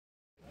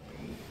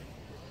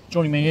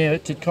Joining me here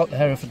at Didcot, the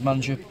Hereford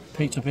manager,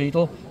 Peter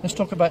Beadle. Let's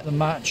talk about the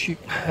match.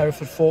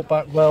 Hereford fought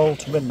back well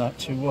to win that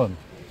 2-1.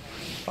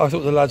 I thought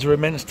the lads were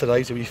immense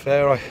today, to be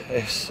fair. And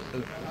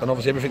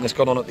obviously everything that's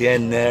gone on at the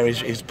end there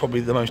is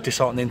probably the most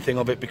disheartening thing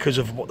of it because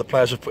of what the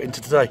players have put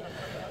into today.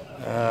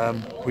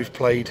 We've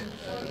played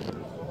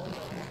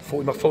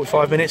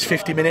 45 minutes,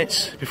 50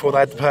 minutes before they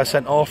had the player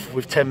sent off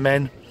with 10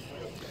 men.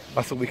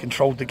 I thought we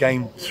controlled the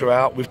game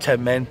throughout with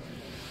 10 men,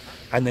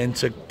 and then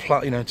to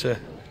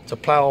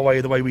plough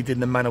away the way we did in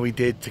the manner we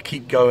did, to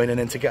keep going and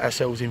then to get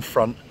ourselves in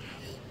front.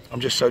 I'm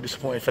just so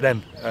disappointed for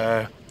them.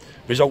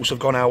 Results have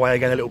gone our way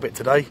again a little bit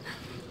today.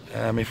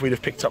 If we'd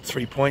have picked up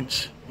 3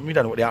 points, we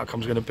don't know what the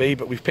outcome's going to be,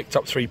 but we've picked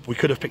up three. We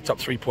could have picked up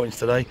 3 points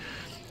today,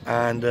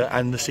 and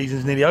the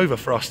season's nearly over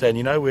for us. Then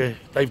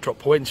they've dropped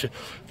points.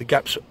 The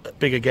gap's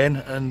big again,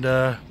 and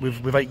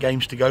with 8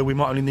 games to go, we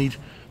might only need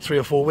 3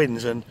 or 4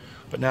 wins.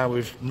 But now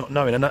we've not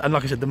knowing, and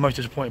like I said, the most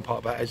disappointing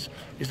part about it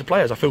is the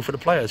players. I feel for the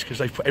players because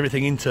they've put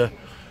everything into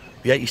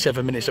the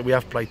 87 minutes that we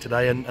have played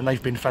today, and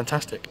they've been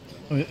fantastic.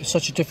 It's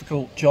such a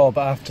difficult job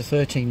after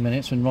 13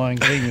 minutes when Ryan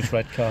Green was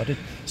red carded.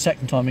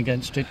 Second time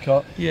against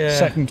Didcot. Yeah.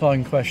 Second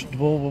time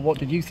questionable. Well, what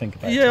did you think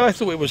about it? Yeah, I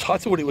thought it was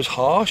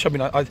harsh. I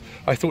mean,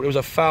 I thought it was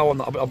a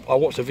foul I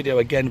watched the video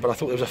again, but I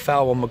thought there was a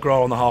foul on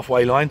McGrath on the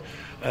halfway line.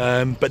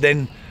 But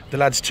then the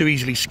lads too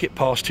easily skipped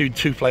past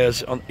two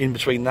players in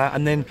between that,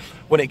 and then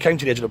when it came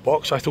to the edge of the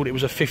box, I thought it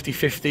was a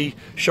 50-50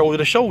 shoulder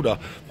to shoulder.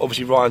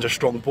 Obviously Ryan's a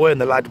strong boy and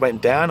the lad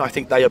went down. I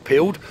think they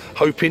appealed,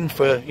 hoping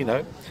for,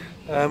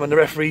 and the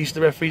referee's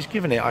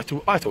given it. I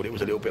thought it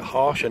was a little bit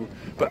harsh,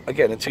 but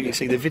again, until you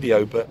see the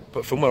video,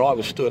 but from where I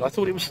was stood, I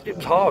thought it was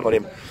hard on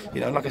him.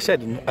 Like I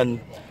said,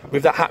 and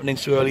with that happening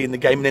so early in the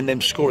game and then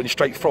them scoring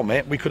straight from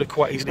it, we could have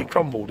quite easily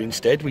crumbled.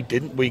 Instead, we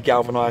didn't. We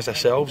galvanised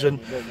ourselves, and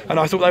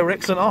I thought they were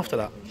excellent after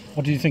that.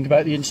 What do you think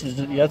about the incident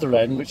at the other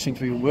end, which seemed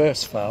to be a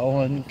worse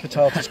foul, and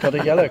Katata's got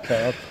a yellow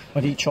card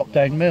when he chopped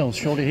down Mills?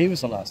 Surely he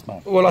was the last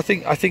man. Well, I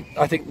think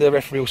the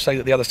referee will say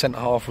that the other centre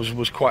half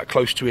was quite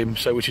close to him,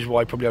 so which is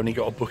why he probably only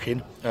got a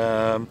booking.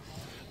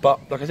 But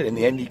like I said, in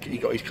the end, he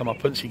got his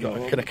comeuppance. He got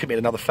kind of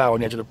committed another foul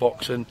on the edge of the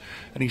box, and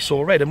he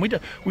saw red. And we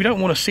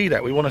don't want to see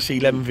that. We want to see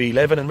 11 v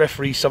 11, and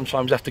referees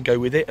sometimes have to go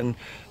with it.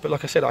 But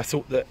like I said, I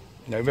thought that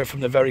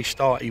from the very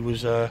start he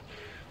was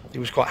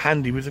quite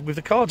handy with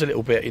the cards a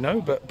little bit,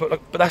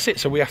 But that's it.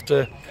 So we have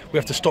to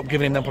stop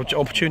giving him them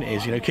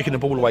opportunities. Kicking the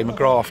ball away,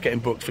 McGrath getting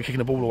booked for kicking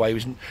the ball away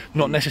was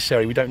not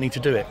necessary. We don't need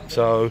to do it.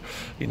 So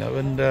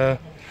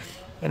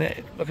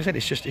like I said,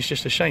 it's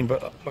just a shame.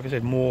 But like I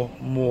said,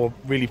 more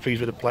really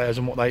pleased with the players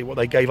and what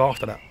they gave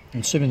after that.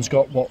 And Simmons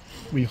got what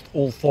we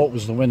all thought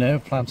was the winner,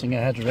 planting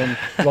a header in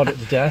right at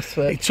the death.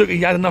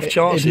 He had enough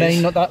chances. It may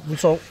not that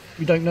result.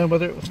 We don't know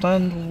whether it will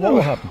stand. What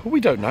will happen?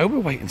 We don't know.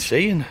 We'll wait and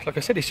see. And like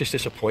I said, it's just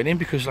disappointing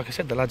because, like I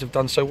said, the lads have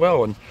done so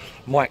well, and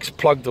Mike's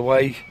plugged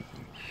away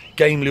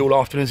gamely all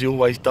afternoon as he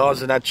always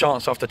does, and had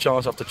chance after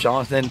chance after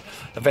chance. And then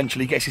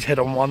eventually gets his head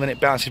on one, and it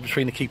bounces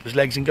between the keeper's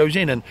legs and goes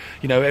in. And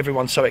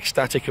everyone's so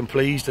ecstatic and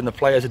pleased, and the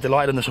players are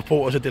delighted, and the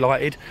supporters are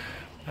delighted.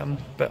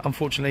 But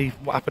unfortunately,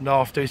 what happened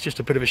after is just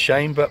a bit of a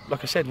shame. But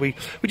like I said, we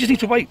just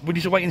need to wait. We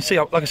need to wait and see.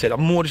 Like I said,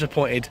 I'm more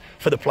disappointed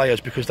for the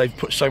players because they've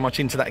put so much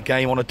into that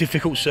game on a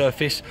difficult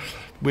surface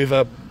with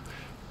not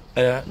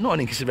an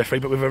inconsistent referee,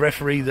 but with a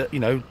referee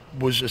that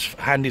was as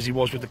handy as he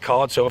was with the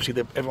card. So obviously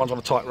everyone's on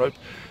a tightrope.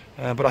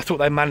 But I thought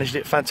they managed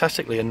it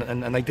fantastically,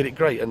 and they did it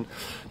great. And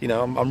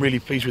I'm really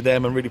pleased with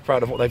them and really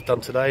proud of what they've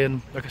done today.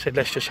 And like I said,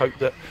 let's just hope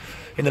that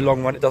in the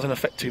long run it doesn't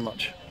affect too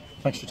much.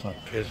 Thanks for your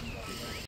time. Cheers.